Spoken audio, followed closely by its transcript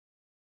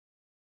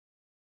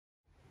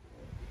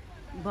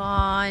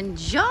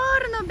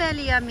Buongiorno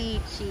belli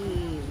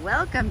amici,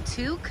 welcome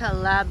to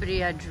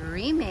Calabria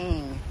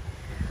Dreaming.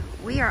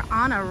 We are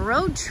on a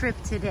road trip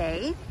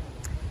today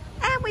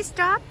and we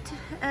stopped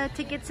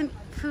to get some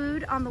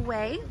food on the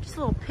way, just a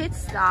little pit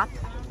stop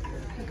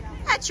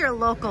at your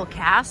local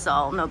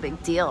castle. No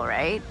big deal,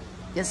 right?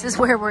 This is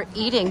where we're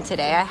eating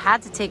today. I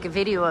had to take a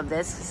video of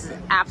this. This is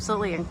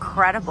absolutely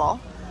incredible.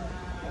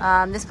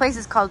 This place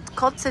is called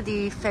Cozza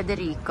di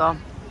Federico.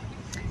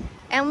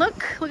 And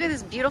look at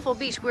this beautiful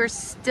beach. We're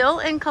still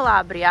in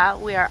Calabria.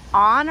 We are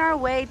on our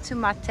way to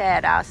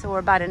Matera, so we're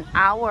about an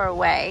hour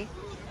away.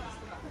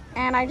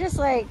 And I just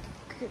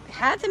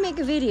had to make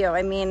a video.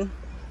 I mean,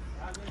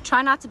 I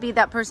try not to be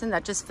that person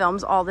that just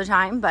films all the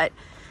time, but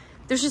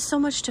there's just so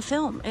much to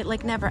film. It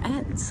never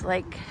ends.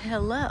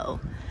 Hello.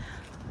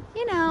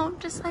 You know,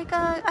 just like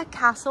a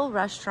castle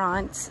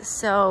restaurant.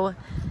 So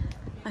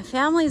my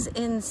family's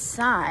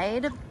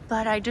inside,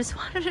 but I just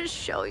wanted to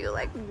show you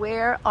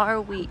where are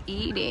we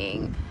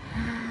eating.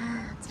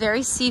 It's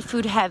very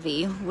seafood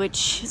heavy,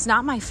 which is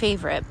not my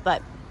favorite,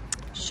 but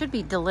should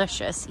be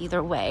delicious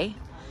either way.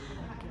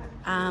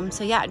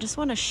 So yeah, I just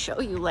want to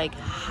show you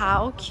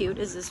how cute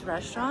is this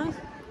restaurant.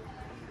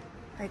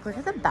 Look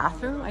at the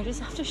bathroom. I just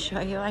have to show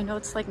you. I know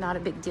it's not a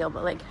big deal,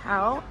 but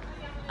how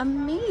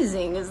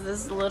amazing is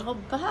this little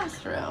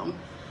bathroom?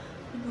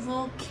 This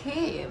little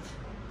cave.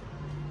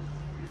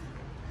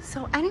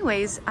 So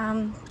anyways,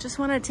 just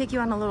wanted to take you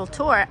on a little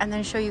tour and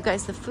then show you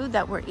guys the food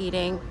that we're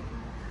eating.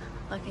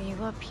 Look, and you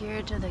go up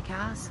here to the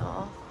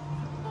castle.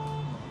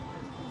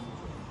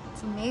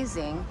 It's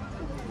amazing.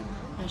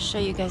 I'll show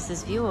you guys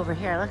this view over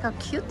here. Look how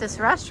cute this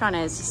restaurant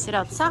is. You sit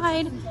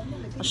outside.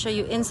 I'll show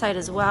you inside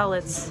as well.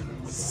 It's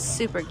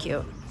super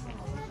cute.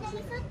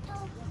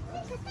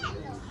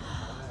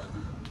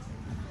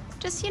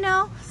 Just, you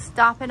know,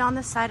 stopping on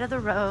the side of the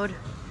road.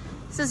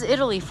 This is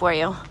Italy for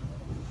you.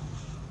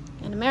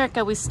 In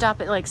America, we stop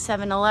at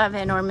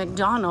 7-Eleven or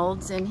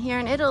McDonald's, and here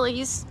in Italy,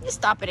 you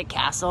stop at a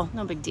castle.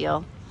 No big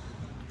deal.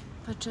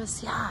 But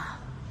just, yeah.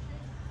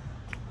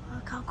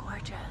 Look how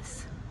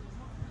gorgeous.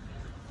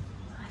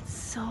 It's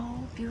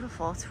so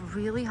beautiful. It's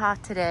really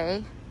hot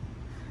today.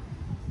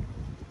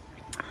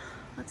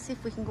 Let's see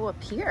if we can go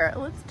up here.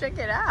 Let's check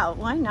it out.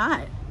 Why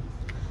not?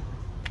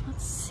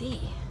 Let's see.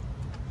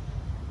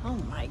 Oh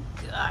my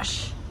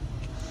gosh.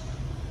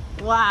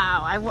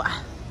 Wow.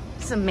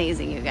 It's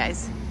amazing, you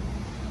guys.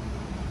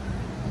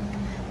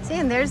 See,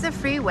 and there's the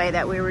freeway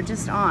that we were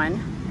just on.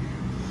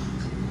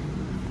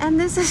 And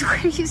this is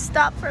where you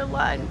stop for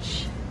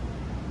lunch.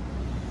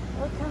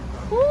 Look how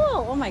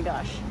cool. Oh my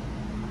gosh.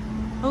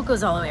 Oh, it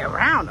goes all the way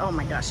around. Oh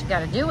my gosh, you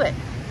gotta do it.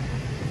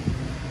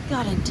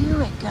 Gotta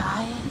do it,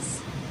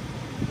 guys.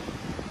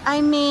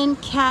 I mean,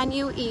 can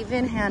you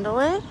even handle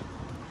it?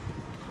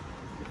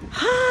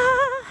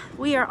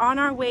 We are on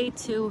our way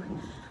to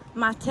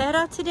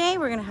Matera today.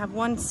 We're gonna have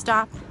one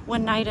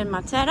night in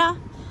Matera.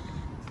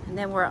 And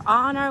then we're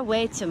on our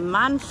way to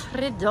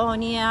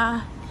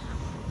Manfredonia.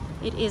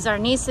 It is our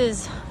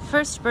niece's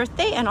first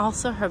birthday and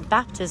also her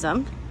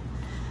baptism.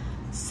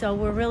 So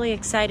we're really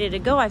excited to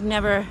go. I've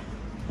never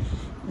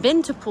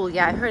been to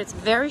Puglia. I heard it's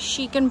very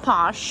chic and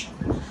posh.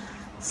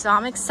 So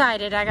I'm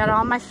excited. I got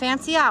all my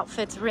fancy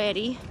outfits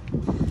ready.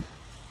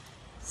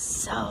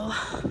 So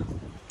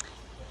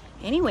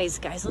anyways,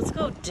 guys, let's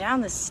go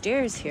down the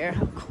stairs here.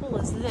 How cool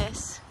is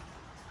this?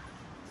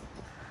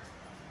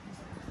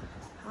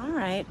 All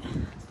right.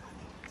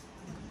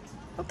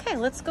 Okay,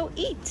 let's go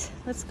eat.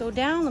 Let's go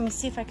down. Let me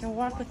see if I can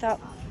walk without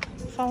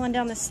falling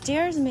down the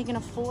stairs and making a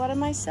fool out of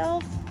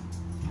myself.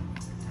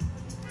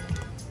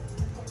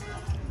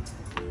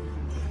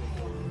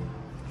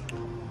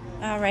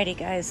 Alrighty,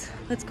 guys.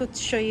 Let's go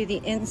show you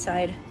the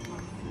inside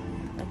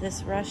of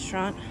this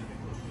restaurant.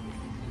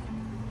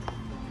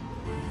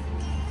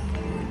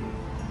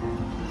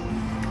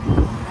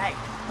 Alright,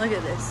 look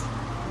at this.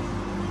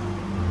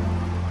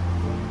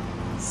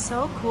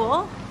 So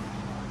cool.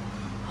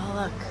 Oh,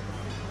 look.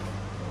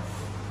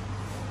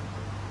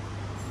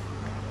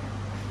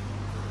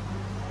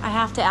 I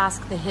have to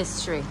ask the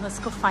history. Let's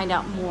go find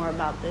out more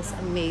about this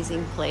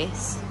amazing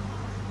place.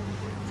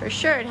 For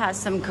sure it has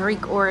some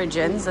Greek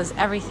origins, as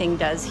everything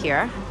does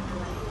here.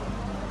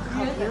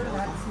 How beautiful.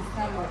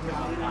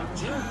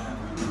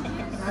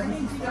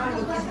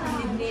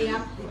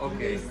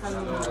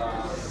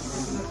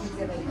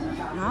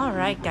 All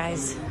right,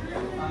 guys.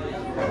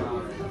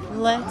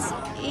 Let's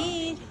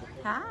eat.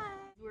 Hi.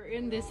 We're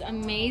in this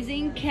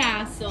amazing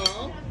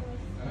castle.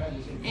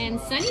 And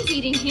Sonny's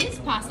eating his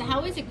pasta.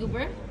 How is it,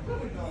 Goober?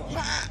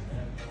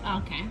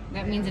 Okay,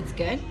 that means it's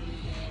good.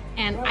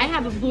 And I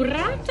have a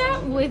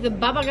burrata with a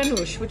baba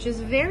ganoush, which is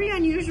very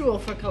unusual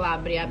for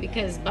Calabria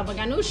because baba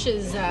ganoush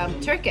is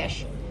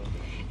Turkish.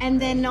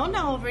 And then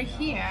Nonna over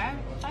here,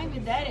 fai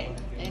vedere,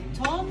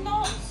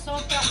 tonno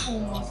sopra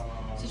hummus.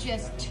 So she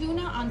has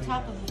tuna on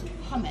top of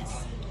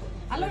hummus.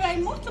 Allora è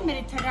molto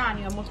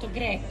mediterraneo, molto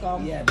greco.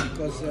 Yeah,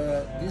 because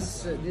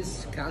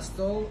this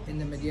castle in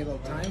the medieval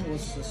time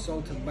was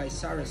assaulted by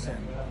Saracen.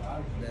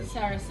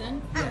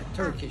 Saracen? Yeah,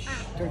 Turkish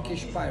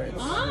pirates.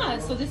 Ah,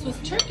 so this was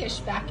Turkish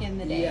back in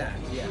the day. Yeah,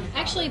 yeah.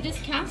 Actually, this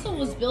castle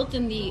was built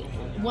in the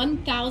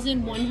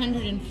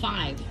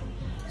 1105.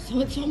 So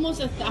it's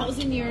almost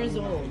 1,000 years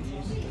old.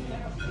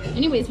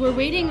 Anyways, we're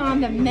waiting on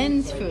the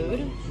men's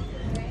food.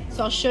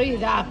 So I'll show you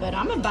that, but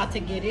I'm about to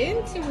get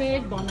into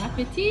it. Buon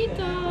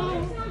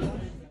appetito!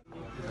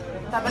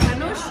 Baba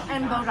ganoush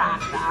and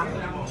burrata.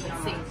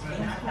 Let's see.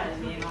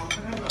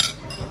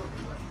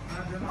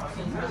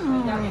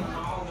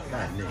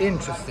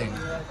 Interesting.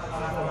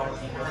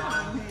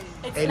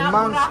 It's not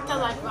burrata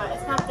like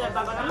it's not the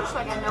baba ganoush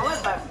like I know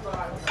it, but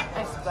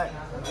it's good.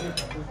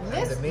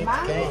 This the meat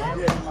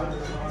mango.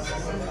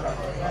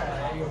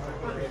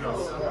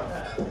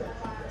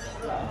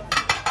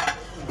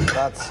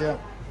 Grazie.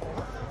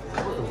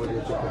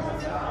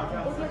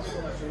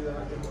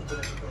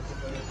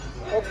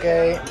 Ok,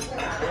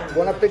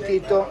 buon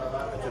appetito.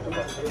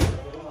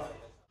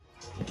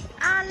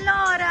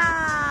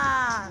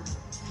 Allora,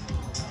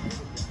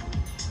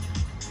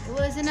 it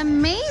was an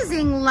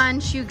amazing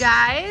lunch, you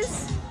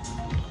guys.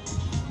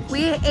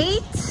 We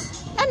ate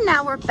and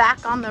now we're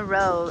back on the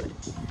road.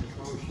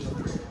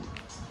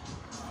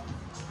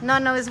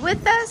 Nonna is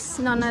with us,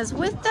 Nonna is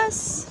with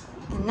us,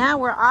 and now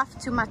we're off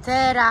to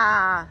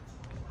Matera.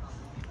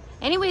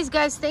 Anyways,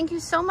 guys, thank you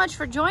so much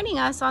for joining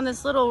us on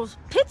this little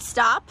pit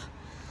stop.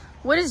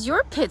 What is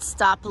your pit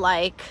stop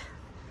like?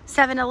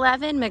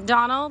 7-Eleven,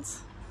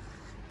 McDonald's?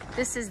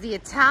 This is the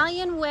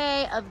Italian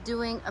way of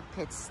doing a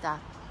pit stop.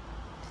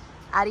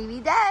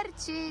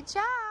 Arrivederci,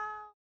 ciao!